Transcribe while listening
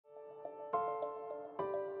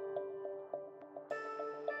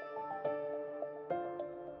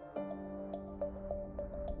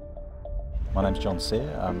My name's John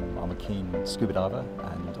Sear. I'm a keen scuba diver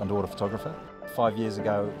and underwater photographer. 5 years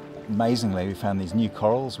ago, amazingly, we found these new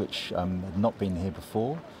corals which had not been here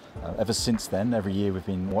before. Ever since then, every year we've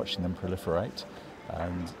been watching them proliferate,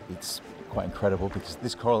 and it's quite incredible because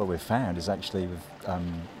this coral that we've found is actually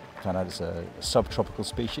found out it's a subtropical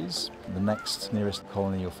species. The next nearest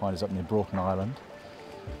colony you'll find is up near Broughton Island.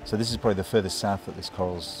 So this is probably the furthest south that this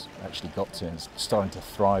coral's actually got to, and it's starting to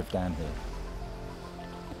thrive down here.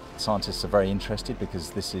 Scientists are very interested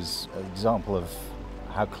because this is an example of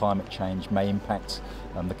how climate change may impact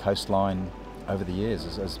the coastline over the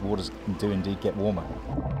years as waters do indeed get warmer.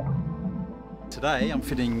 Today I'm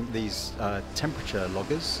fitting these temperature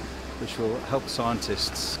loggers, which will help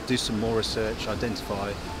scientists do some more research,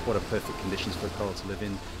 identify what are perfect conditions for a coral to live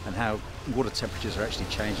in and how water temperatures are actually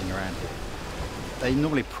changing around here. They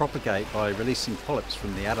normally propagate by releasing polyps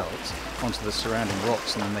from the adults onto the surrounding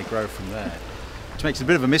rocks, and then they grow from there. Which makes it a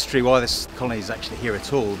bit of a mystery why this colony is actually here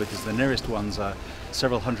at all, because the nearest ones are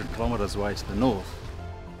several hundred kilometres away to the north.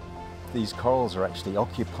 These corals are actually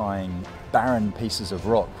occupying barren pieces of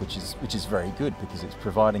rock, which is very good because it's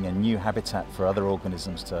providing a new habitat for other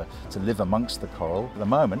organisms to live amongst the coral. At the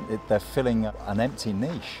moment, they're filling an empty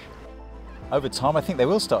niche. Over time, I think they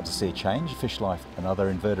will start to see a change. Fish life and other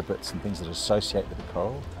invertebrates and things that associate with the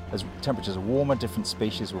coral. As temperatures are warmer, different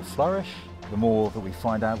species will flourish. The more that we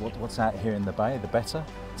find out what's out here in the bay, the better.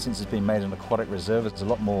 Since it's been made an aquatic reserve, there's a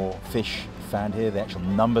lot more fish found here. The actual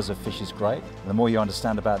numbers of fish is great. The more you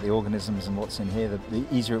understand about the organisms and what's in here, the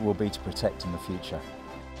easier it will be to protect in the future.